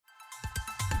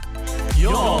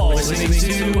You're listening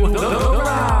to The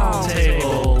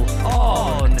Roundtable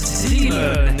on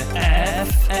Demon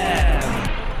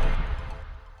FM.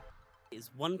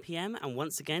 It's 1 p.m. and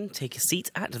once again, take a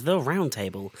seat at The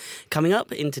Roundtable. Coming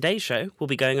up in today's show, we'll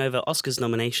be going over Oscars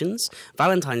nominations,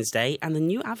 Valentine's Day, and the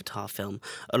new Avatar film,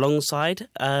 alongside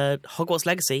Hogwarts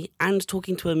Legacy, and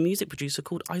talking to a music producer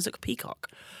called Isaac Peacock.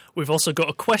 We've also got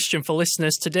a question for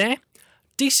listeners today.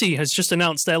 DC has just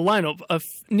announced their lineup of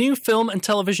new film and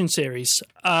television series.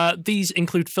 These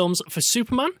include films for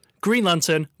Superman, Green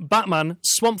Lantern, Batman,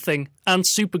 Swamp Thing, and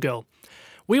Supergirl.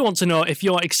 We want to know if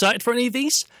you're excited for any of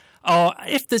these, or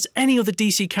if there's any other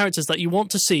DC characters that you want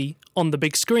to see on the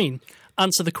big screen.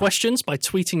 Answer the questions by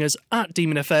tweeting us at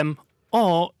DemonFM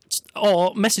or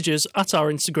message us at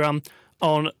our Instagram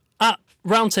on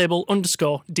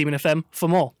 @roundtable_DemonFM for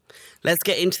more. Let's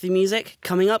get into the music.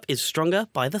 Coming up is Stronger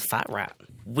by the Fat Rat.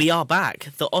 We are back.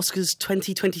 The Oscars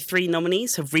 2023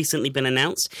 nominees have recently been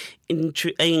announced,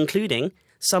 including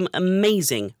some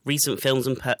amazing recent films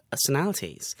and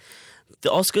personalities. The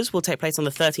Oscars will take place on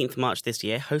the 13th of March this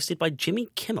year, hosted by Jimmy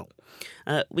Kimmel.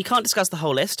 We can't discuss the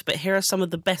whole list, but here are some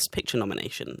of the Best Picture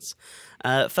nominations.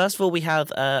 First of all, we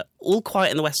have All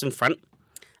Quiet on the Western Front,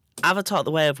 Avatar: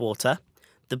 The Way of Water,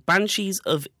 The Banshees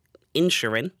of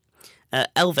Inisherin,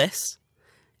 Elvis,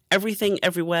 Everything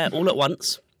Everywhere All at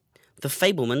Once, The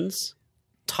Fabelmans,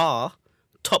 Tar,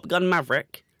 Top Gun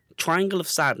Maverick, Triangle of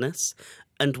Sadness,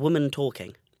 and Woman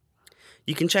Talking.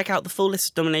 You can check out the full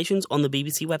list of nominations on the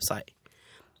BBC website.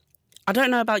 I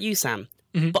don't know about you, Sam,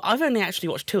 but I've only actually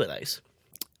watched 2 of those.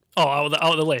 Oh, out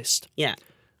of the list? Yeah.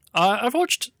 I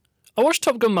watched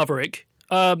Top Gun Maverick.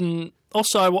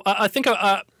 Also,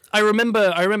 I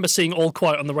remember seeing All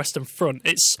Quiet on the Western Front.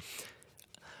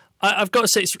 I've got to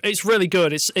say it's really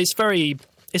good. It's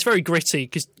very gritty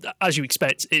because, as you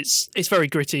expect, it's very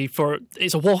gritty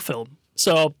it's a war film.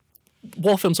 So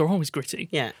war films are always gritty.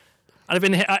 Yeah.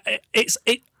 And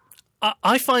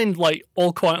I find like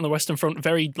All Quiet on the Western Front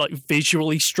very like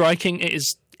visually striking. It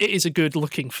is a good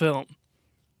looking film.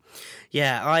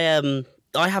 Yeah, I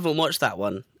haven't watched that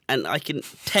one, and I can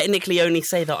technically only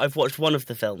say that I've watched one of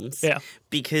the films. Yeah.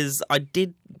 Because I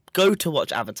did go to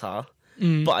watch Avatar,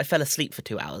 but I fell asleep for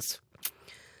 2 hours.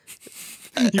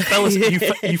 You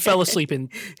fell asleep in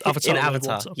Avatar. In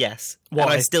Avatar, yes. Why?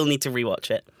 And I still need to rewatch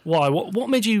it. Why? What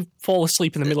made you fall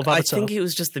asleep in the middle of Avatar? I think it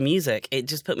was just the music. It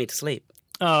just put me to sleep.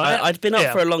 I'd been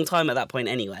up for a long time at that point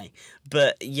anyway,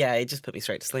 but yeah, it just put me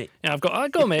straight to sleep. Yeah, I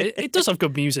got admit, it does have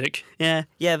good music. Yeah,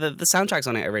 the soundtracks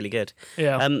on it are really good.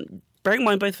 Yeah. Bearing in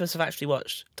mind both of us have actually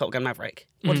watched Top Gun Maverick,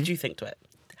 what did you think to it?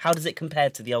 How does it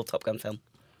compare to the old Top Gun film?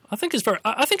 I think it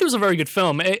was a very good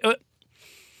film. I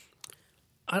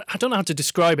don't know how to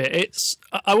describe it.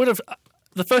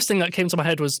 The first thing that came to my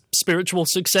head was spiritual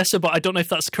successor, but I don't know if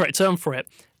that's the correct term for it.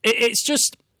 It's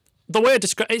just the way I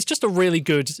describe it's just a really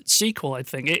good sequel, I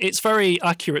think. It's very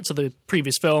accurate to the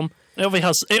previous film. It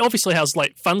obviously has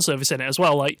like fan service in it as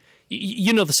well. Like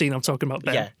you know the scene I'm talking about,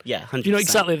 Ben. Yeah, 100%. You know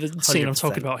exactly the scene I'm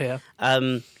talking about here.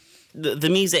 The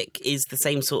music is the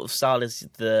same sort of style as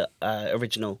the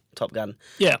original Top Gun.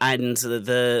 Yeah. And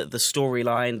the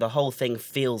storyline, the whole thing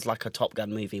feels like a Top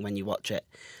Gun movie when you watch it.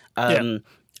 And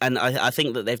I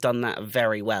think that they've done that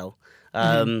very well.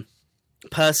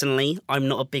 Personally, I'm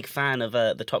not a big fan of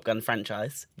the Top Gun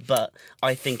franchise, but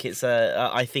I think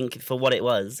I think for what it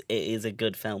was, it is a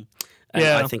good film. And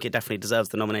I think it definitely deserves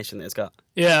the nomination that it's got.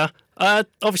 Yeah.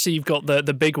 Obviously, you've got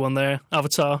the big one there,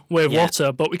 Avatar: Way of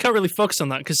Water, but we can't really focus on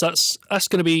that because that's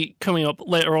going to be coming up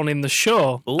later on in the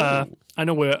show. I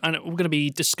know we're going to be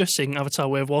discussing Avatar: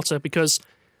 Way of Water because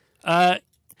we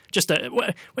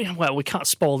can't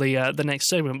spoil the next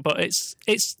segment, but it's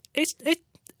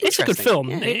a good film.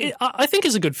 Yeah. I think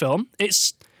it's a good film.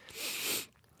 It's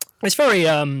very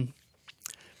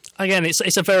again,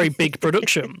 it's a very big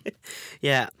production.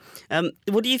 Yeah.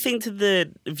 What do you think to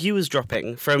the viewers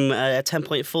dropping from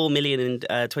 10.4 million in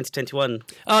 2021?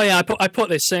 Oh yeah, I put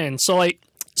this in. So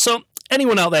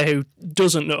anyone out there who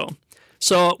doesn't know,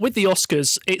 so with the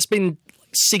Oscars, it's been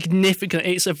significant.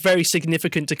 It's a very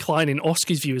significant decline in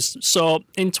Oscars viewers. So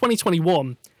in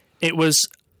 2021, it was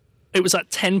at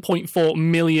 10.4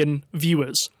 million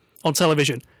viewers on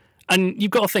television, and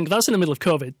you've got to think that's in the middle of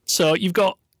COVID. So you've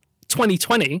got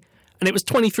 2020. And it was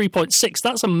 23.6.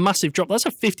 That's a massive drop. That's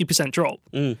a 50% drop.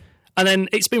 And then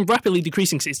it's been rapidly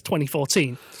decreasing since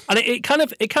 2014. And it kind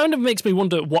of makes me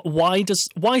wonder why is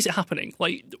it happening?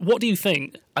 Like, what do you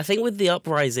think? I think with the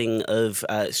uprising of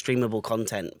streamable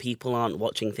content, people aren't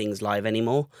watching things live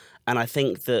anymore. And I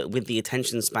think that with the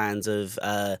attention spans of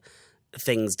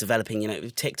things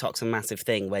developing. TikTok's a massive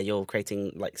thing where you're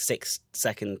creating like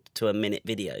 6-second to a minute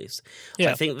videos.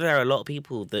 Yeah. I think there are a lot of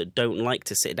people that don't like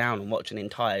to sit down and watch an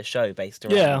entire show based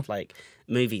around like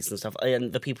movies and stuff.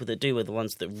 And the people that do are the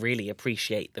ones that really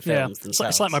appreciate the films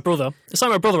themselves. It's like my brother. It's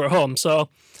like my brother at home. So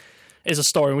here's a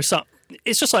story.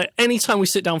 It's just like anytime we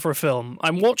sit down for a film,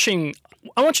 I'm watching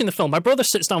the film. My brother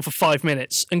sits down for 5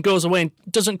 minutes and goes away and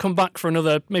doesn't come back for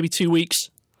another maybe 2 weeks.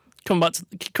 Comes back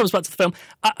to the film.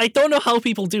 I don't know how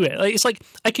people do it. Like, it's like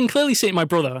I can clearly see it in my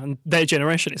brother and their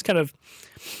generation. It's kind of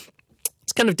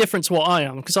different to what I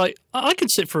am, because I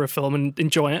could sit for a film and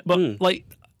enjoy it, but like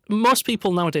most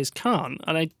people nowadays can't.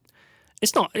 And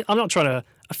I'm not trying to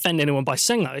offend anyone by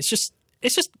saying that. It's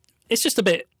just a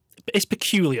bit. It's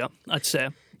peculiar, I'd say.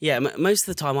 Yeah, most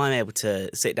of the time I'm able to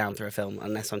sit down through a film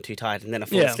unless I'm too tired, and then I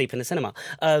fall asleep in the cinema.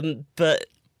 But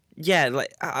yeah,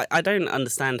 like I don't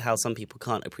understand how some people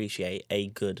can't appreciate a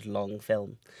good long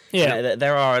film. Yeah,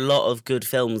 there are a lot of good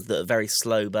films that are very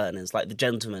slow burners, like The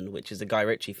Gentleman, which is a Guy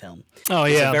Ritchie film. Oh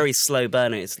It's yeah, a very slow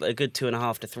burner. It's a good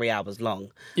 2.5 to 3 hours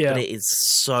long. Yeah, but it is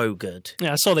so good.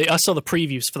 Yeah, I saw the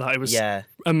previews for that. It was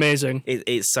amazing.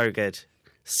 It's so good,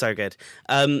 so good.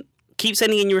 Keep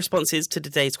sending in your responses to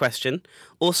today's question.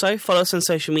 Also, follow us on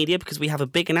social media because we have a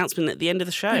big announcement at the end of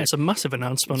the show. Yeah, it's a massive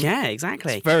announcement. Yeah,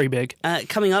 exactly. It's very big.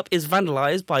 Coming up is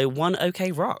Vandalised by One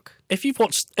OK Rock. If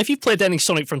you've played any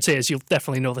Sonic Frontiers, you'll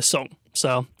definitely know this song.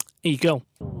 So, here you go.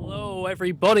 Hello,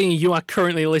 everybody. You are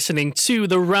currently listening to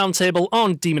the Roundtable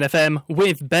on Demon FM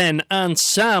with Ben and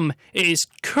Sam. It is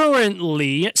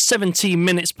currently 17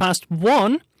 minutes past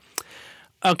 1.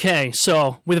 Okay,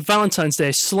 so with Valentine's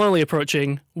Day slowly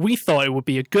approaching, we thought it would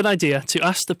be a good idea to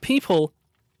ask the people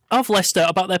of Leicester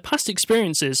about their past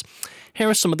experiences. Here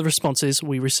are some of the responses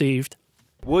we received.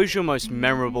 What was your most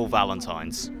memorable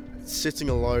Valentine's? Sitting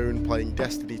alone, playing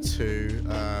Destiny 2,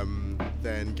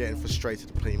 then getting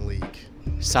frustrated at playing League.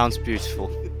 Sounds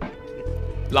beautiful.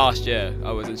 Last year,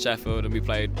 I was in Sheffield and we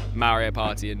played Mario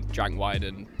Party and drank wine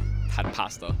and had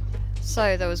pasta.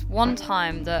 So there was one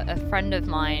time that a friend of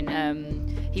mine,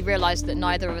 he realised that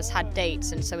neither of us had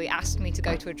dates, and so he asked me to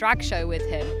go to a drag show with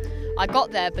him. I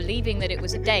got there believing that it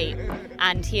was a date,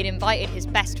 and he had invited his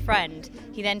best friend.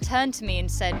 He then turned to me and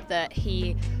said that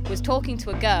he was talking to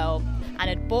a girl and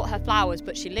had bought her flowers,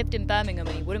 but she lived in Birmingham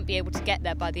and he wouldn't be able to get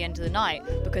there by the end of the night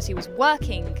because he was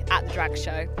working at the drag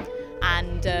show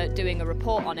and doing a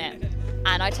report on it.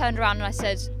 And I turned around and I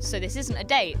said, "So this isn't a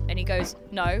date?" And he goes,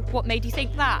 "No, what made you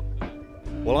think that?"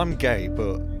 Well, I'm gay,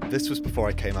 but this was before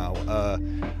I came out.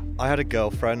 I had a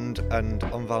girlfriend, and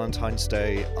on Valentine's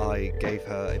Day, I gave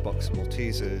her a box of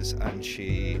Maltesers, and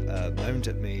she moaned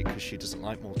at me because she doesn't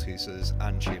like Maltesers,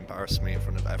 and she embarrassed me in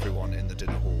front of everyone in the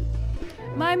dinner hall.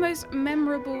 My most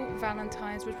memorable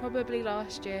Valentine's was probably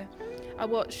last year. I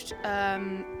watched,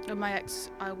 with my ex,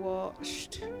 I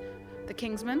watched The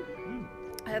Kingsman,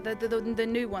 the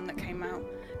new one that came out,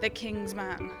 The King's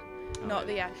Man.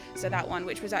 So that one,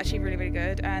 which was actually really, really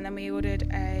good. And then we ordered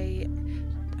I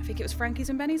think it was Frankie's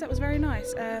and Benny's. That was very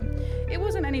nice. It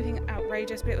wasn't anything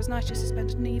outrageous, but it was nice just to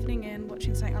spend an evening in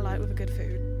watching something I like with a good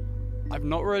food. I've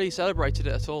not really celebrated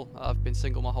it at all. I've been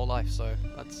single my whole life, so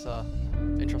that's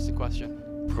an interesting question.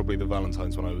 Probably the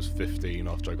Valentine's when I was 15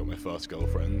 after I got my first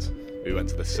girlfriend. We went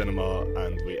to the cinema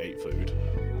and we ate food,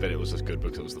 but it was just good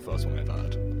because it was the first one I ever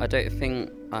had. I don't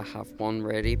think I have one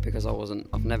really because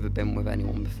I've never been with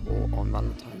anyone before on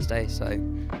Valentine's Day, so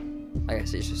I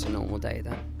guess it's just a normal day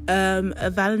then. A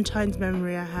Valentine's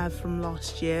memory I have from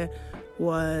last year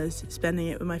was spending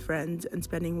it with my friends and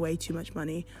spending way too much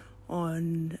money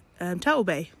on Turtle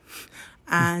Bay.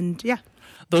 And yeah.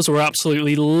 Those were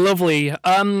absolutely lovely.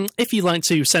 If you'd like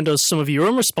to send us some of your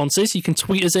own responses, you can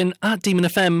tweet us in at Demon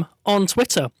FM on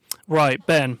Twitter. Right,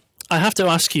 Ben, I have to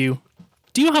ask you,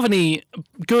 do you have any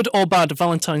good or bad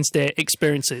Valentine's Day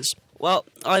experiences? Well,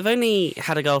 I've only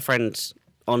had a girlfriend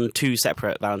on 2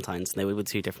 separate Valentines, and they were with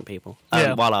 2 different people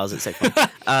while I was at sixth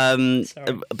form.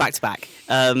 Back to back.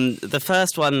 The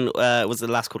first one was the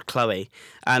lass called Chloe,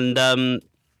 and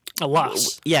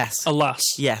Alas. Yes.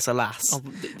 Alas. Yes, alas. Oh,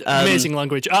 amazing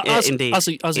language. Indeed. As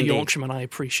a Indeed. Yorkshireman, I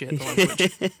appreciate the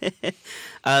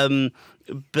language.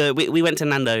 But we went to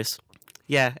Nando's.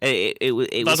 Yeah, it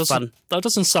was fun. That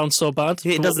doesn't sound so bad.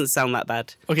 It doesn't sound that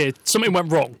bad. Okay, something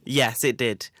went wrong. Yes, it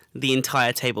did. The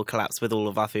entire table collapsed with all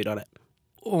of our food on it.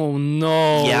 Oh,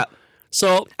 no. Yeah.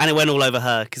 So, and it went all over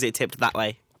her because it tipped that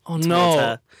way. Oh,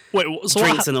 no. Wait, so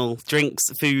drinks and all. Drinks,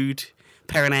 food,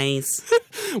 Pyrenees.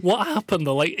 What happened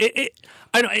though? Like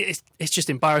I know it's just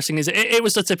embarrassing, is it? It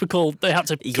was the typical. They had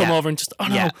to come over and just. Oh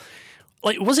no! Yeah.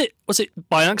 Like was it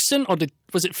by accident or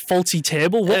was it faulty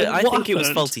table? I think it was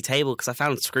faulty table because I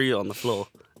found screw on the floor.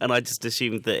 and I just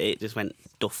assumed that it just went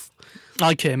duff.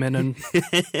 I came in and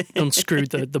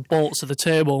unscrewed the bolts of the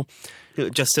table.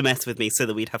 Just to mess with me so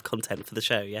that we'd have content for the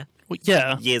show, yeah? Well,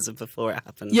 yeah. Years before it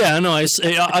happened. Yeah, no, I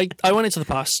went into the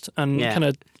past and kind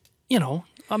of,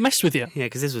 I messed with you. Yeah,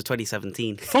 because this was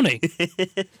 2017. Funny.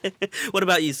 What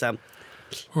about you, Sam?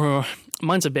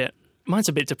 Mine's a bit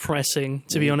depressing,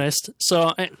 to be honest.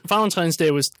 So Valentine's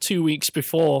Day was 2 weeks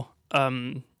before.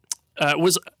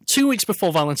 Was 2 weeks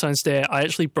before Valentine's Day. I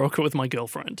actually broke up with my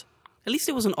girlfriend. At least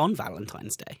it wasn't on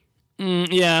Valentine's Day.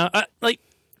 Yeah,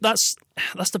 that's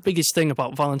the biggest thing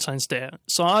about Valentine's Day.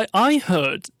 So I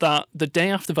heard that the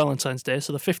day after Valentine's Day,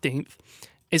 so the 15th,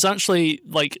 is actually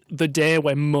like the day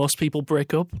where most people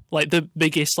break up, like the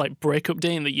biggest like breakup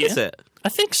day in the year. Is it? I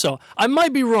think so. I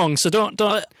might be wrong, so don't.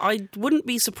 I wouldn't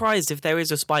be surprised if there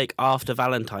is a spike after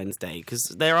Valentine's Day,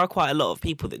 because there are quite a lot of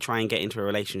people that try and get into a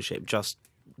relationship just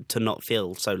to not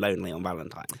feel so lonely on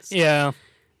Valentine's. Yeah.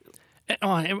 It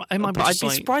might be. I'd be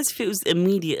surprised if it was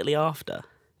immediately after.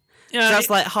 Yeah, so that's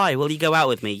like, hi, will you go out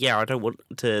with me? Yeah, I don't want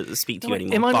to speak to you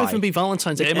anymore. It might Bye. not even be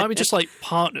Valentine's Day. It might be just like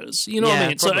partners. You know what I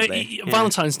mean? Probably. So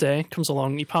Valentine's Day comes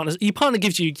along. Your partner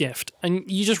gives you a gift, and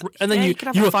you just then you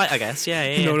can have a fight, I guess.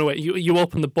 Yeah. No, wait. You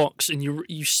open the box and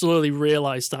you slowly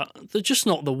realise that they're just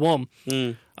not the one.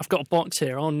 I've got a box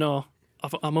here. Oh no.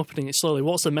 I'm opening it slowly.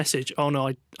 What's the message? Oh no,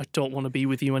 I don't want to be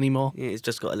with you anymore. Yeah, it's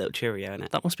just got a little Cheerio in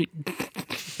it. That must be.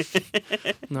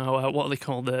 No, what are they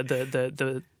called?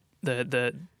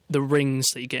 The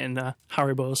rings that you get in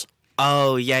Haribo's.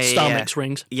 Oh yeah, Star Mix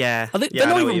rings. Yeah, they're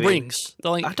not even rings.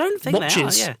 They're like I don't think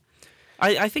watches. They are.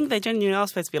 Yeah, I think they genuinely are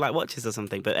supposed to be like watches or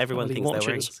something, but everyone thinks watches.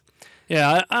 they're rings.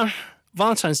 Yeah,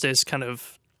 Valentine's Day is kind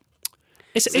of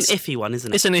it's an iffy one,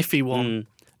 isn't it? It's an iffy one.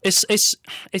 It's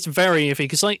very iffy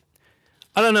because like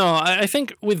I don't know. I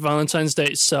think with Valentine's Day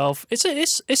itself, it's a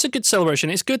good celebration.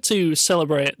 It's good to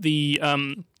celebrate the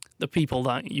people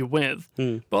that you're with,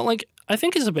 but like I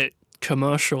think it's a bit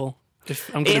commercial. If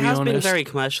I'm going to be honest, it has been very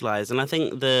commercialized, and I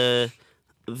think the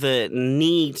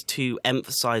need to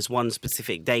emphasize one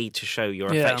specific day to show your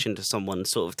affection to someone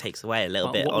sort of takes away a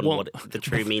little bit on what the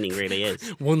true meaning really is.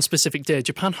 One specific day.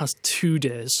 Japan has 2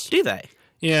 days. Do they?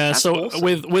 Yeah, That's so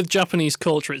awesome. with Japanese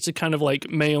culture, it's a kind of like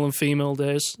male and female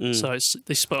days. So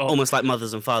they split up. Almost like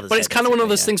mothers and fathers. But it's kind of one of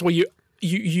those things where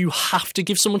you have to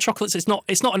give someone chocolates. It's not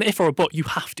an if or a but. You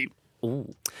have to.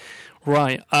 Ooh.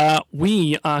 Right.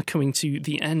 We are coming to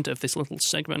the end of this little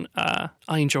segment. I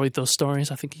enjoyed those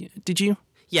stories. I think. Did you?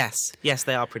 Yes,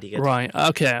 they are pretty good. Right.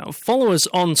 Okay. Follow us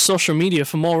on social media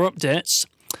for more updates.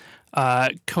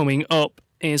 Coming up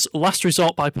is Last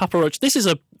Resort by Papa Roach. This is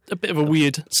a bit of a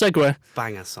weird segue.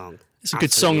 Banger song. It's a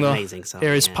good song, though. Amazing song.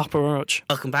 Here is Papa Roach.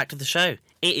 Welcome back to the show.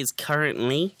 It is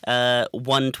currently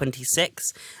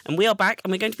 1:26, and we are back,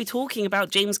 and we're going to be talking about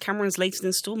James Cameron's latest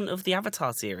instalment of the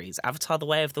Avatar series, Avatar: The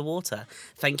Way of the Water.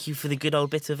 Thank you for the good old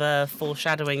bit of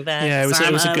foreshadowing there. Yeah, it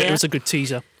was a good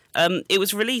teaser. It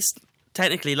was released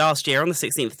technically last year on the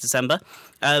 16th of December,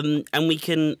 and we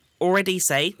can already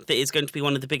say that it's going to be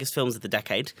one of the biggest films of the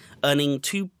decade, earning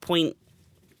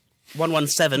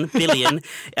 2.117 billion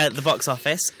at the box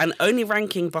office, and only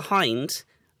ranking behind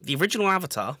the original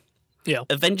Avatar,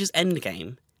 Avengers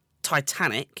Endgame,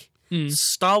 Titanic,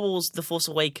 Star Wars The Force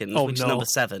Awakens, which is number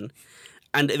 7,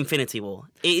 and Infinity War.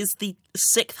 It is the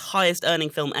 6th highest earning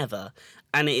film ever,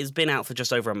 and it has been out for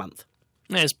just over a month.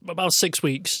 Yeah, it's about 6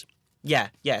 weeks. Yeah,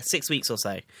 6 weeks or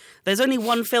so. There's only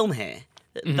one film here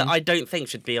that I don't think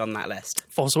should be on that list.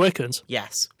 Force Awakens?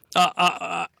 Yes.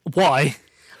 Why?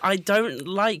 I don't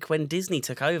like when Disney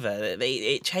took over.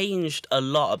 It changed a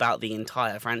lot about the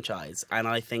entire franchise, and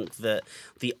I think that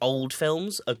the old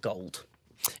films are gold.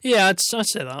 Yeah, I'd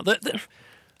say that.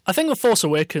 I think The Force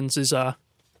Awakens is I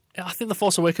think The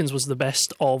Force Awakens was the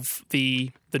best of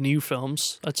the new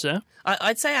films, I'd say.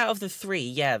 I'd say out of the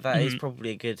 3, that is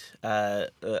probably a good,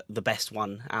 the best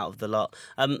one out of the lot.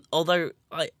 Although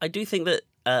I do think that,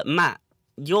 Matt,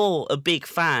 you're a big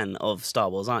fan of Star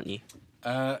Wars, aren't you?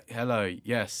 Hello.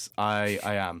 Yes, I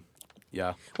am.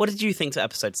 Yeah. What did you think to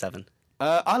Episode 7?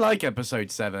 I like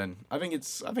Episode 7. I think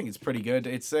it's pretty good.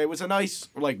 It was a nice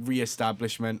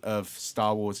re-establishment of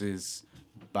Star Wars's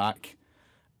back.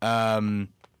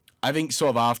 I think sort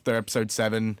of after Episode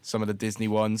 7, some of the Disney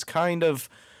ones kind of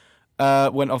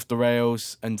went off the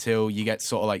rails until you get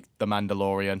sort of like The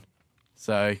Mandalorian.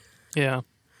 So yeah,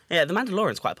 The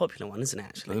Mandalorian's quite a popular one, isn't it?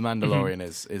 Actually, The Mandalorian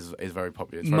is very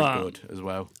popular. It's very good as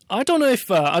well. I don't know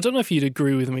if you'd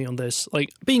agree with me on this.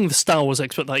 Like being the Star Wars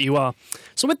expert that you are.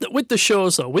 So with the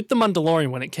shows though, with The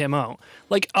Mandalorian when it came out,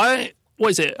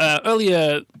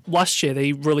 earlier last year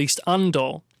they released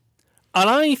Andor. And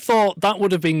I thought that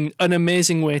would have been an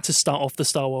amazing way to start off the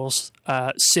Star Wars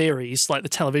series, like the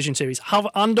television series. Have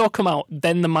Andor come out,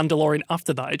 then The Mandalorian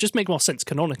after that. It'd just make more sense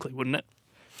canonically, wouldn't it?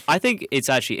 I think it's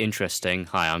actually interesting.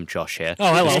 Hi, I'm Josh here.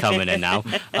 Oh, hello. Just coming in now.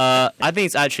 I think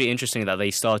it's actually interesting that they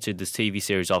started this TV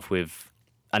series off with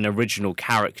an original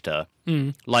character.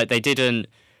 Like they didn't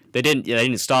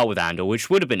start with Andor, which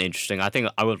would have been interesting. I think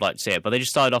I would like to see it, but they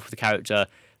just started off with a character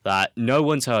that no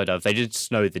one's heard of. They just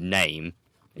know the name.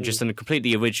 Just a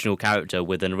completely original character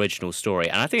with an original story.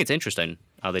 And I think it's interesting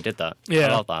how they did that. Yeah.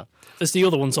 I love that. There's the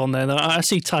other ones on there. I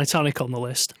see Titanic on the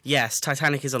list. Yes,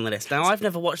 Titanic is on the list. Now, I've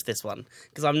never watched this one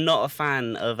because I'm not a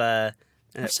fan of...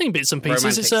 I've seen bits and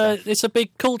pieces. It's a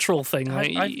big cultural thing.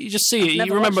 Like, you just see it.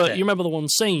 You remember the one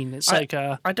scene. It's I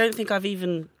don't think I've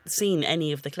even seen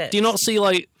any of the clips. Do you not see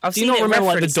like? I've do you seen not it remember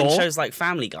like the door? Shows like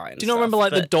Family Guy. Do you not remember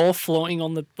like the door floating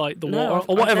on the the water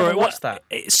or whatever? I've never watched that.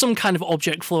 It's some kind of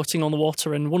object floating on the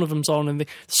water, and one of them's on, and they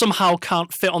somehow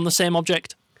can't fit on the same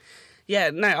object.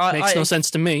 Yeah, no, makes no sense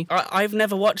to me. I've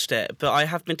never watched it, but I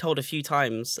have been told a few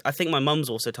times. I think my mum's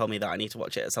also told me that I need to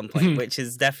watch it at some point, which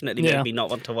is definitely made me not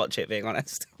want to watch it, being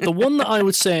honest. The one that I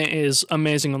would say is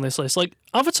amazing on this list, like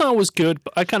Avatar was good,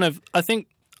 but I think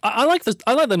I like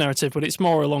the narrative, but it's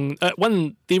more along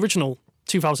when the original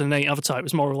 2008 Avatar, it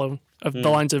was more along of the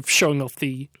lines of showing off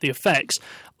the effects.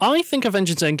 I think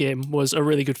Avengers Endgame was a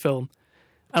really good film,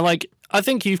 and like I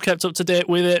think you've kept up to date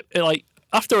with it.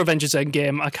 After Avengers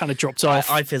Endgame, I kind of dropped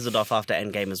off. I fizzled off after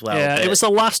Endgame as well. Yeah, it was the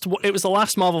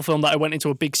last Marvel film that I went into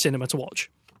a big cinema to watch.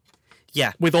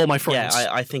 Yeah, with all my friends. Yeah,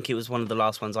 I think it was one of the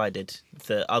last ones I did.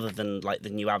 Other than like the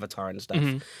new Avatar and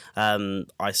stuff,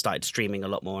 I started streaming a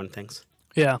lot more and things.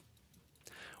 Yeah.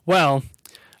 Well,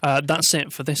 that's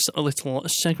it for this little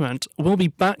segment. We'll be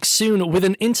back soon with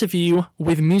an interview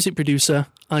with music producer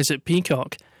Isaac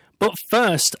Peacock. But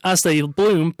first, As They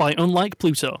Bloom by Unlike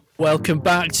Pluto. Welcome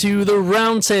back to the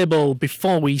Roundtable.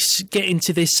 Before we get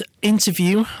into this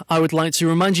interview, I would like to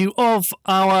remind you of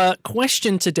our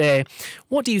question today.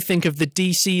 What do you think of the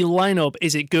DC lineup?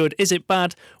 Is it good? Is it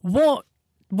bad? What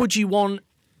would you want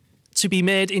to be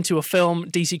made into a film,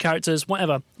 DC characters,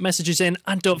 whatever? Messages in,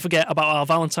 and don't forget about our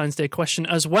Valentine's Day question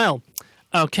as well.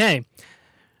 Okay.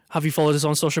 Have you followed us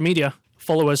on social media?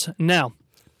 Follow us now.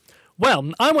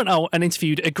 Well, I went out and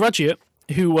interviewed a graduate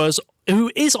who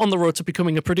is on the road to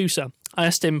becoming a producer. I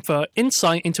asked him for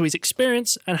insight into his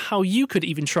experience and how you could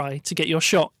even try to get your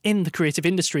shot in the creative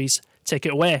industries. Take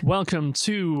it away. Welcome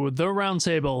to the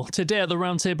Roundtable. Today at the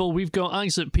Roundtable, we've got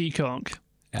Isaac Peacock.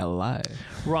 Hello.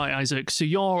 Right, Isaac. So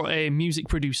you're a music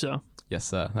producer. Yes,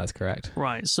 sir. That's correct.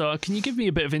 Right. So can you give me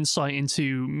a bit of insight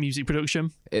into music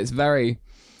production? It's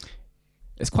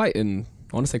quite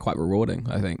rewarding,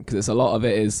 I think, because a lot of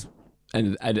it is.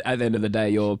 And at the end of the day,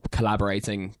 you're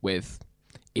collaborating with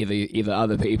either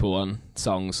other people on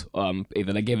songs,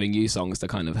 either they're giving you songs to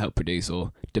kind of help produce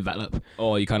or develop,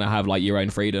 or you kind of have like your own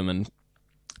freedom and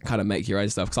kind of make your own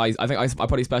stuff. Because I think I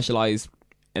probably specialize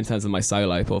in terms of my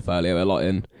solo portfolio a lot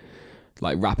in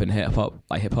like rap and hip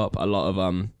hop, a lot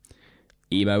of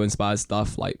emo inspired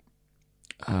stuff, like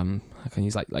I can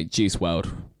use like Juice WRLD,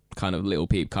 kind of Lil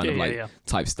Peep kind of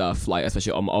type stuff, like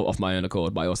especially off my own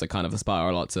accord, but I also kind of aspire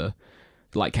a lot to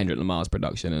like Kendrick Lamar's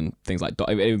production and things like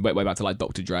way back to like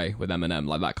Dr. Dre with Eminem,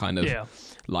 like that kind of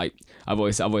like I've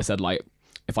always said like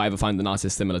if I ever find an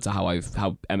artist similar to how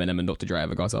Eminem and Dr. Dre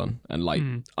ever got on and like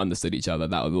understood each other,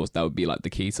 that would be like the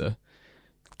key to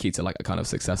like a kind of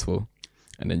successful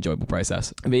and enjoyable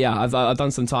process. But yeah, I've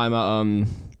done some time at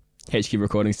HQ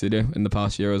Recording Studio in the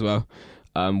past year as well,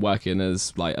 working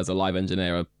as a live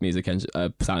engineer,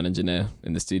 a sound engineer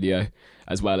in the studio,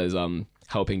 as well as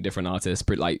helping different artists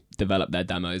like develop their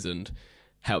demos and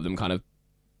help them kind of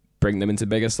bring them into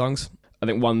bigger songs. I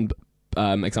think one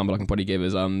example I can probably give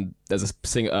is there's a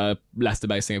singer,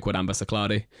 Leicester-based singer called Amber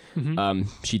Saclardi.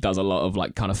 She does a lot of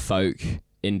like kind of folk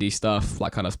indie stuff,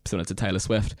 like kind of similar to Taylor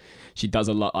Swift. She does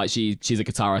a lot, like she's a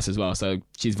guitarist as well, so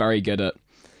she's very good at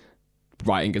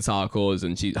writing guitar chords,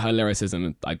 and her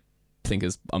lyricism I think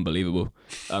is unbelievable.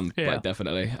 Like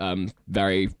definitely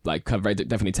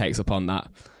definitely takes upon that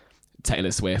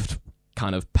Taylor Swift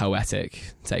kind of poetic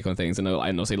take on things, and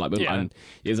also like and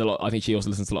there's a lot. I think she also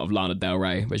listens to a lot of Lana Del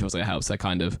Rey, which also helps her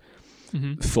kind of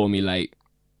formulate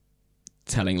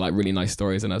telling like really nice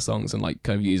stories in her songs and like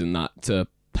kind of using that to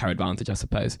her advantage, I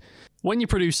suppose. When you're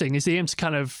producing, is the aim to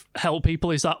kind of help people?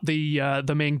 Is that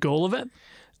the main goal of it?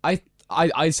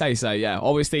 I'd say so, yeah.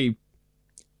 Obviously,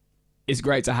 it's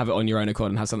great to have it on your own accord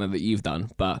and have something that you've done.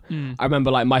 But I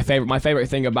remember like my favorite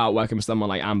thing about working with someone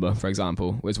like Amber, for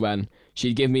example, was when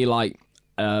she'd give me like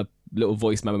a little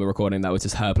voice memo recording that was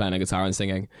just her playing a guitar and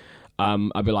singing.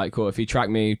 I'd be like, cool. If you track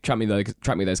me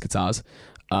those guitars,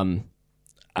 and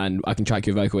I can track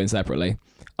your vocal in separately.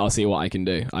 I'll see what I can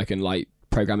do. I can like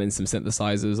program in some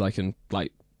synthesizers. I can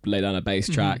like lay down a bass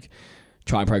track,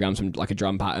 try and program some like a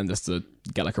drum pattern just to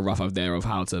get like a rough idea of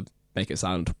how to make it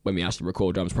sound when we actually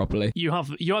record drums properly. You have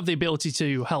the ability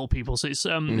to help people, so it's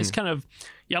it's kind of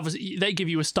they give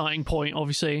you a starting point,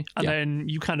 obviously, and then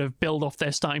you kind of build off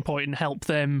their starting point and help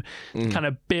them kind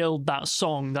of build that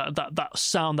song, that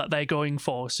sound that they're going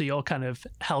for. So you're kind of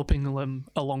helping them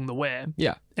along the way.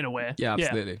 Yeah, in a way. Yeah,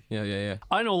 absolutely. Yeah.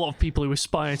 I know a lot of people who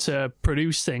aspire to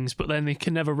produce things, but then they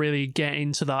can never really get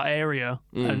into that area.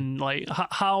 And like,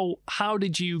 how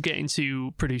did you get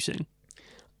into producing?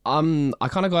 I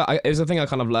kind of got. It was a thing I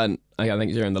kind of learned. I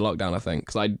think during the lockdown. I think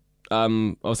because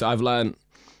also I've learned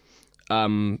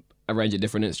a range of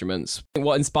different instruments.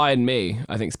 What inspired me,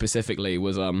 I think specifically,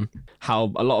 was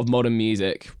how a lot of modern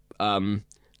music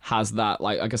has that,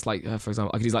 like, I guess, like for example,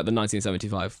 I could use like the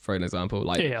 1975 for an example.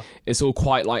 Like it's all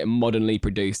quite like modernly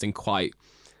produced and quite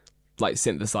like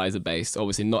synthesizer based.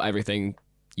 Obviously, not everything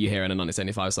you hear in a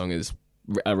 1975 song is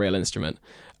a real instrument,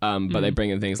 but they bring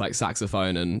in things like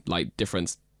saxophone and like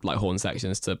different like horn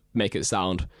sections to make it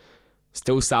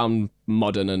still sound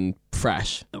modern and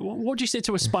fresh. What do you say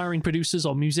to aspiring producers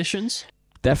or musicians?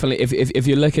 Definitely, if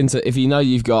you're looking to, if you know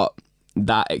you've got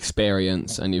that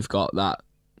experience and you've got that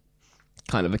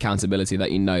kind of accountability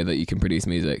that you know that you can produce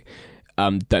music,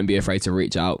 don't be afraid to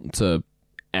reach out to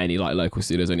any like local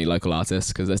studios, any local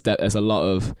artists, because there's definitely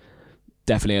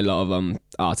a lot of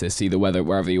artists, either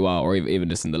wherever you are or even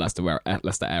just in the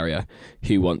Leicester area,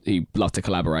 who love to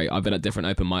collaborate. I've been at different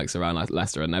open mics around like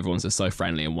Leicester, and everyone's just so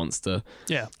friendly and wants to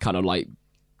kind of like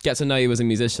get to know you as a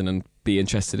musician and be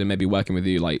interested in maybe working with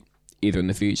you, like either in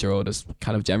the future or just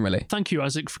kind of generally. Thank you,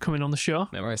 Isaac, for coming on the show.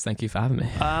 No worries. Thank you for having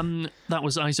me. That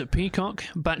was Isaac Peacock.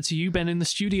 Back to you, Ben, in the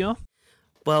studio.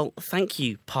 Well, thank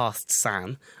you, past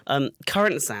Sam.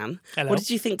 Current Sam, Hello. What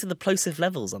did you think to the plosive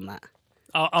levels on that?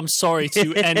 I'm sorry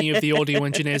to any of the audio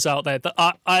engineers out there.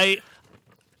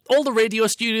 All the radio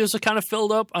studios are kind of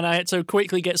filled up, and I had to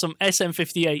quickly get some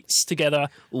SM58s together,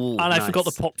 and I forgot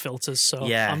the pop filters, so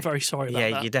I'm very sorry about that.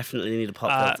 Yeah, you definitely need a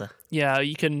pop filter. Yeah,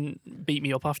 you can beat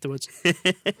me up afterwards.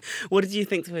 What did you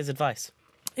think to his advice?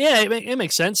 Yeah, it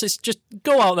makes sense. It's just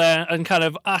go out there and kind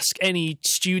of ask any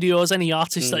studios, any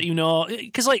artists that you know,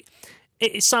 because like,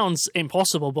 it sounds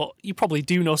impossible, but you probably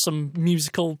do know some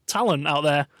musical talent out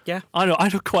there. Yeah. I know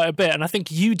quite a bit, and I think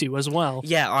you do as well.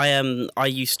 Yeah, I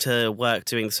used to work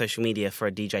doing the social media for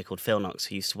a DJ called Phil Knox,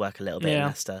 who used to work a little bit in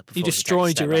Leicester. He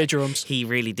destroyed your eardrums. He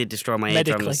really did destroy my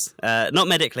Medically. eardrums. Not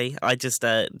medically, I just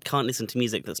can't listen to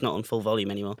music that's not on full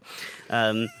volume anymore,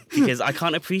 because I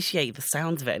can't appreciate the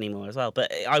sounds of it anymore as well.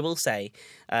 But I will say,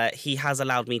 he has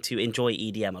allowed me to enjoy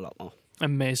EDM a lot more.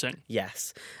 Amazing.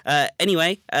 Yes.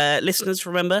 Anyway, listeners,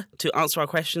 remember to answer our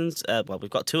questions. Well,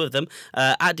 we've got two of them.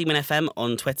 At Demon FM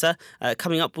on Twitter.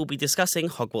 Coming up, we'll be discussing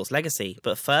Hogwarts Legacy.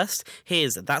 But first,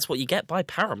 here's That's What You Get by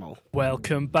Paramore.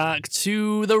 Welcome back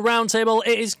to the roundtable.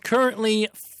 It is currently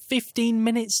 15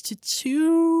 minutes to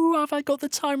 2. Have I got the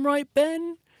time right,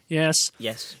 Ben? Yes.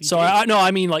 Yes. Sorry, I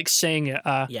mean like saying it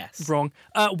yes. wrong.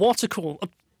 Watercool.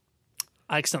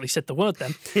 I accidentally said the word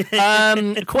then.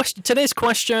 Today's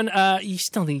question, you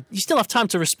still have time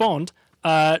to respond.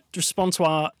 To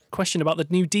our question about the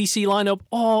new DC lineup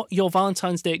or your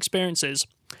Valentine's Day experiences.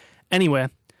 Anyway,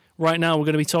 right now we're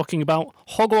going to be talking about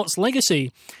Hogwarts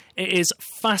Legacy. It is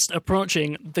fast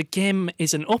approaching. The game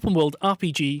is an open-world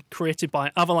RPG created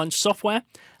by Avalanche Software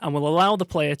and will allow the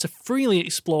player to freely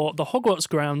explore the Hogwarts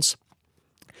grounds.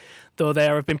 Though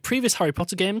there have been previous Harry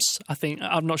Potter games,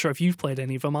 I'm not sure if you've played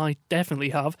any of them, I definitely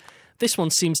have. This one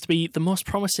seems to be the most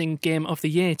promising game of the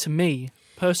year to me,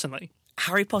 personally.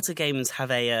 Harry Potter games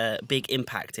have a big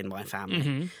impact in my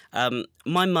family.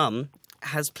 My mum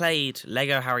has played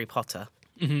Lego Harry Potter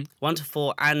 1 to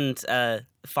 4 and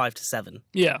 5 to 7.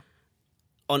 Yeah.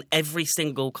 On every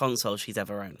single console she's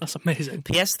ever owned. That's amazing.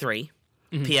 PS3,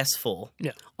 PS4,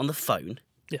 on the phone,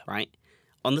 right?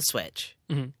 On the Switch.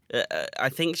 I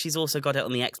think she's also got it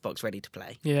on the Xbox ready to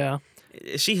play. Yeah.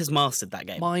 She has mastered that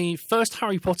game. My first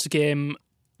Harry Potter game,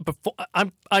 before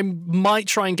I might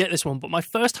try and get this one, but my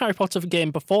first Harry Potter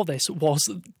game before this was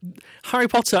Harry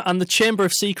Potter and the Chamber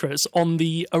of Secrets on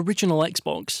the original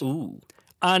Xbox. Ooh.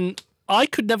 And I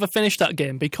could never finish that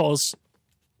game because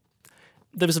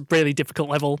there was a really difficult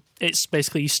level. It's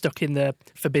basically stuck in the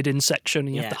forbidden section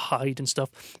and you have to hide and stuff.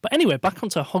 But anyway, back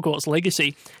onto Hogwarts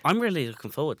Legacy. I'm really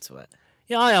looking forward to it.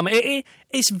 Yeah, I am.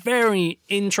 It's very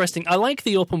interesting. I like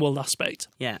the open world aspect.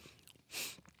 Yeah.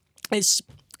 It's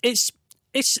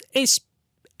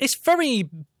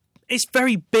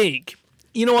very big.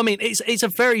 you know what I mean? It's a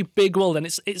very big world, and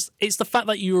it's the fact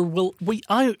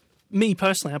that me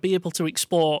personally, I'll be able to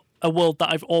explore a world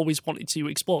that I've always wanted to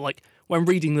explore. Like when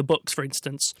reading the books, for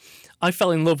instance, I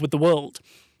fell in love with the world.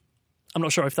 I'm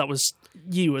not sure if that was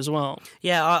you as well.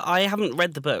 Yeah, I haven't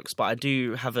read the books, but I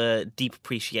do have a deep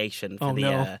appreciation for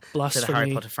the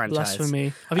Harry Potter franchise.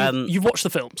 Blasphemy. You've watched the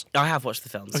films? I have watched the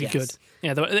films, okay, yes. Good.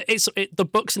 Yeah, the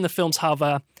books and the films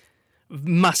have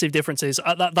massive differences.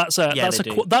 That's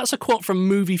a quote from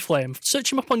Movie Flame.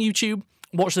 Search him up on YouTube.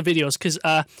 Watch the videos because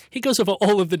he goes over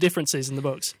all of the differences in the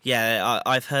books. Yeah,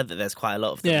 I've heard that there's quite a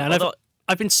lot of them. Yeah, and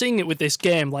I've been seeing it with this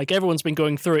game. Like everyone's been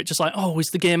going through it, just like, oh,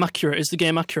 is the game accurate? Is the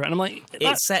game accurate? And I'm like,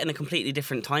 it's set in a completely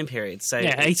different time period, so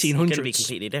yeah, it's 1800s. going to be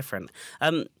completely different.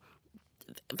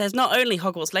 There's not only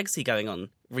Hogwarts Legacy going on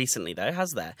recently, though,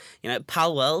 has there? You know,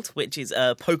 Pal World, which is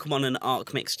a Pokemon and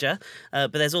Ark mixture,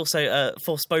 but there's also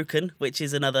Forspoken, which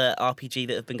is another RPG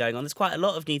that have been going on. There's quite a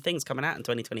lot of new things coming out in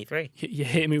 2023. You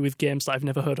hit me with games that I've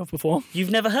never heard of before.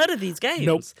 You've never heard of these games?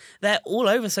 Nope. They're all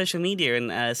over social media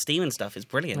and Steam and stuff. It's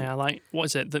brilliant. Yeah, like, what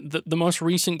is it? The most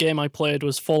recent game I played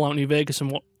was Fallout New Vegas,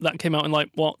 and that came out in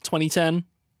 2010?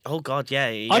 Oh God,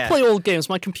 yeah. I play old games.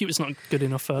 My computer's not good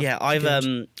enough for. Yeah, I've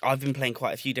games. been playing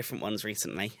quite a few different ones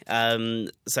recently.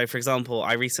 So, for example,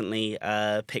 I recently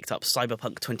picked up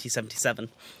Cyberpunk 2077,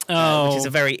 which is a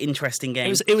very interesting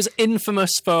game. It was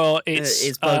infamous for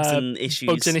its bugs and issues.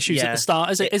 Bugs and issues at the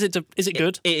start. Is it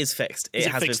good? It is fixed. It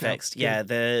has been fixed. Now? Yeah,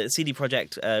 the CD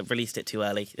Projekt released it too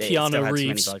early. It Keanu still had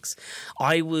Reeves. too many bugs.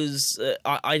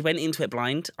 I went into it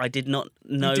blind. I did not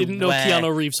know. You didn't know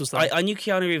Keanu Reeves was there. I knew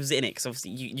Keanu Reeves was in it because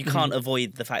obviously you can't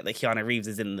avoid the fact that Keanu Reeves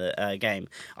is in the game.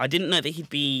 I didn't know that he'd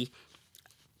be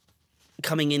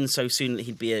coming in so soon, that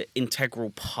he'd be an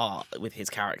integral part with his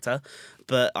character.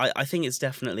 But I think it's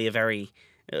definitely a very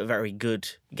good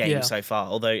game so far,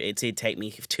 although it did take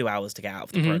me 2 hours to get out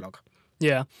of the prologue.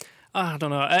 Yeah. I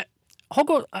don't know.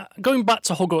 Hogwarts, going back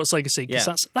to Hogwarts Legacy,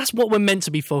 because that's what we're meant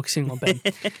to be focusing on, Ben.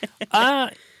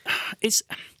 I'm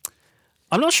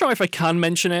not sure if I can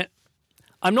mention it.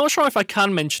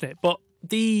 But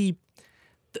the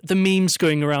memes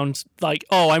going around, like,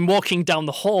 oh, I'm walking down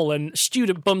the hall and a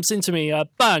student bumps into me,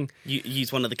 bang. You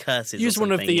use one of the curses. Use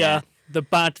one of the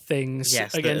bad things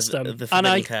against them. The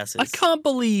and curses. I can't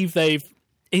believe they've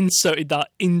inserted that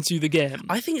into the game.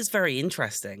 I think it's very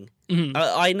interesting.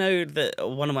 I know that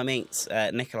one of my mates,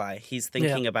 Nikolai, he's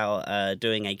thinking about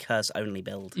doing a curse-only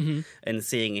build and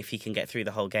seeing if he can get through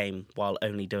the whole game while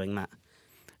only doing that.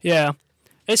 Yeah,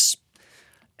 it's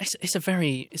a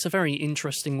very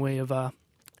interesting way of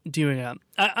doing it.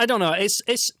 I don't know. It's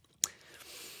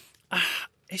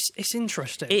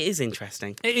interesting. It is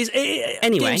interesting.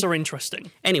 Anyway, games are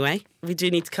interesting. Anyway, we do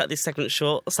need to cut this segment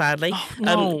short, sadly. Oh,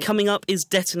 no. Coming up is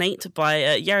Detonate by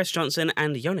Yaris Johnson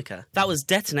and Yonica. That was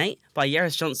Detonate by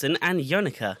Yaris Johnson and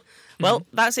Yonica. Well,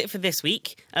 that's it for this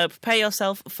week. Prepare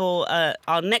yourself for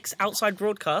our next outside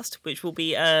broadcast, which will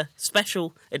be a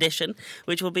special edition,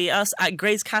 which will be us at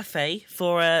Gray's Cafe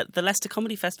for the Leicester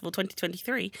Comedy Festival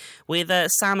 2023 with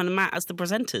Sam and Matt as the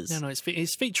presenters. No,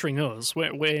 it's featuring us.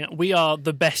 We are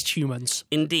the best humans.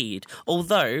 Indeed.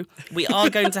 Although we are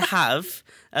going to have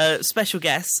special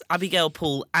guests, Abigail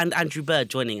Paul and Andrew Bird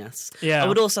joining us. Yeah. I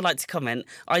would also like to comment,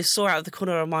 I saw out of the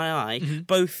corner of my eye,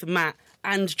 both Matt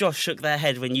and Josh shook their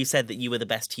head when you said that you were the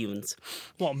best humans.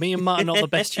 What, me and Matt are not the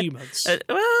best humans? Well,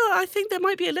 I think there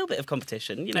might be a little bit of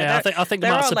competition. You know, yeah, I think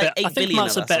Matt's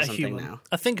a better human. Now.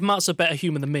 I think Matt's a better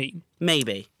human than me.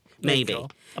 Maybe.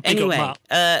 Anyway,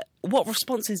 what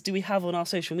responses do we have on our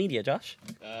social media, Josh?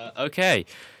 Okay.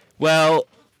 Well,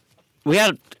 we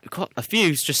had quite a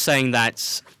few just saying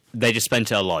that they just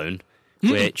spent it alone,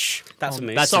 which... That's a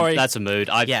mood. That's a mood.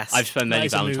 I've spent many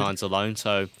Valentines alone,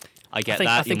 so... I get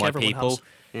that. You're my people.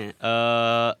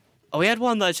 Yeah. We had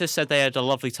one that just said they had a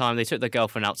lovely time. They took their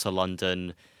girlfriend out to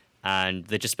London, and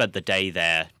they just spent the day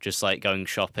there, just like going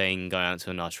shopping, going out to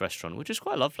a nice restaurant, which is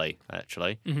quite lovely,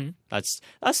 actually. Mm-hmm.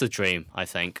 That's the dream, I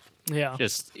think. Yeah.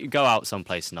 Just go out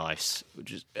someplace nice,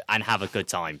 and have a good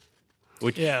time.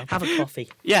 Have a coffee.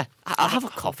 Yeah, have a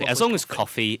coffee. As long as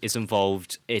coffee is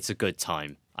involved, it's a good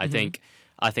time. I think.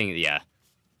 Yeah.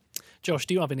 Josh,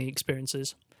 do you have any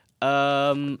experiences?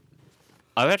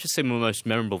 I would have to say my most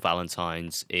memorable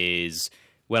Valentine's is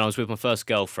when I was with my first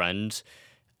girlfriend,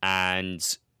 and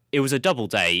it was a double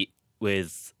date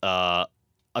with a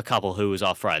couple who was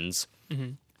our friends,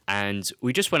 and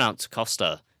we just went out to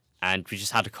Costa, and we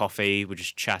just had a coffee, we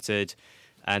just chatted,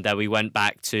 and then we went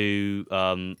back to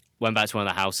one of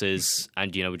the houses,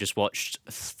 and we just watched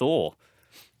Thor.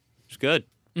 It was good.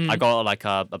 I got like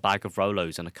a bag of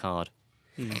Rolos and a card.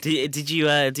 Did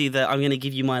you do the I'm going to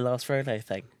give you my last Rolo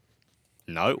thing?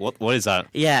 No, what is that?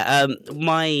 Yeah,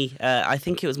 I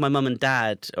think it was my mum and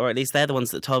dad, or at least they're the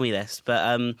ones that told me this.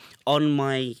 But on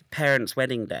my parents'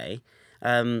 wedding day,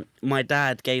 my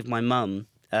dad gave my mum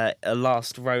a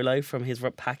last Rolo from his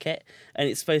packet, and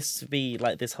it's supposed to be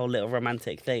like this whole little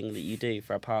romantic thing that you do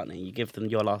for a partner. You give them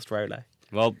your last Rolo.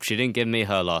 Well, she didn't give me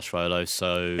her last Rolo,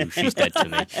 so she's dead to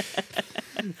me.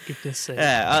 Goodness sake.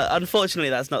 Yeah, unfortunately,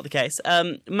 that's not the case.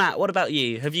 Matt, what about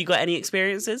you? Have you got any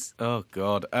experiences? Oh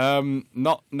God,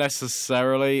 not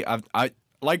necessarily. I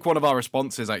like one of our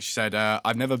responses actually said,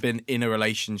 I've never been in a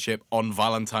relationship on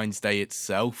Valentine's Day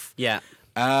itself. Yeah.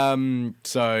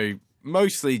 So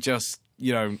mostly just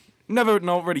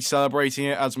not really celebrating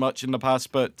it as much in the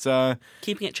past, but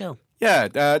keeping it chill.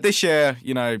 Yeah, this year,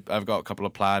 I've got a couple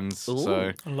of plans. Ooh.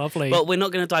 So lovely. Well, we're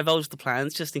not going to divulge the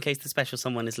plans just in case the special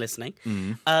someone is listening.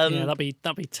 Mm. Yeah, that'd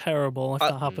be terrible if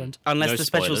that happened. Unless No the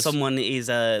special spoilers. someone is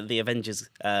the Avengers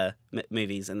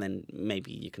movies, and then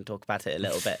maybe you can talk about it a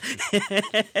little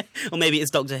bit. Or maybe it's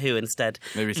Doctor Who instead.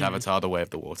 maybe it's Avatar: The Way of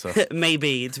the Water.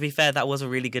 Maybe. To be fair, that was a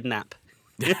really good nap.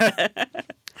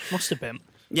 Must have been.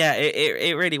 Yeah,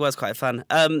 it really was quite fun.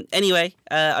 Anyway,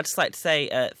 I'd just like to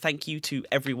say thank you to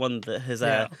everyone that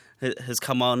has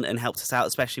come on and helped us out,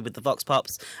 especially with the Vox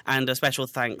Pops, and a special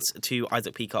thanks to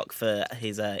Isaac Peacock for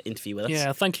his interview with us.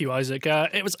 Yeah, thank you, Isaac.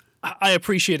 I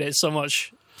appreciate it so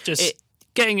much. Just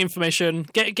getting information,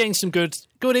 getting some good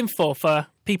info for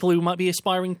people who might be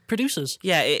aspiring producers.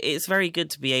 Yeah, it's very good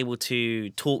to be able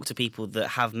to talk to people that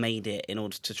have made it in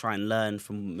order to try and learn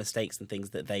from mistakes and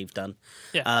things that they've done.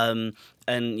 Yeah.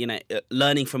 And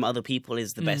learning from other people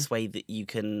is the best way that you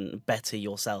can better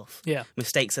yourself. Yeah.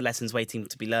 Mistakes are lessons waiting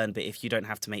to be learned, but if you don't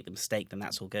have to make the mistake, then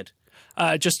that's all good.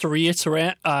 Just to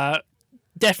reiterate,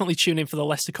 definitely tune in for the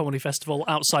Leicester Comedy Festival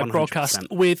outside 100%. broadcast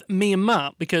with me and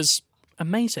Matt, because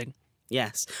amazing.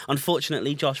 Yes.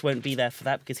 Unfortunately, Josh won't be there for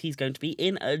that because he's going to be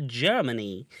in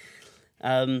Germany.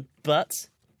 But,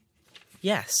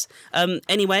 yes.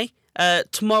 Anyway,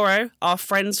 tomorrow, our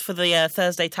friends for the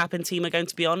Thursday Tap-In team are going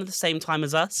to be on at the same time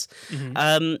as us.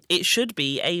 Mm-hmm. It should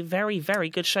be a very, very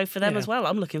good show for them as well.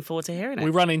 I'm looking forward to hearing it.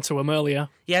 We ran into them earlier.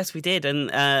 Yes, we did. And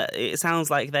it sounds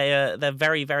like they're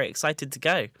very, very excited to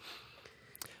go.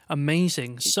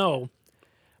 Amazing. So,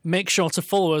 make sure to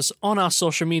follow us on our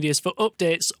social medias for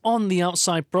updates on the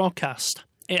outside broadcast.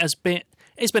 It's been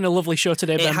a lovely show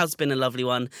today, Ben. It has been a lovely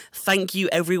one. Thank you,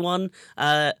 everyone.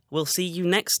 We'll see you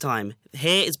next time.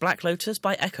 Here is Black Lotus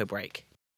by Echo Break.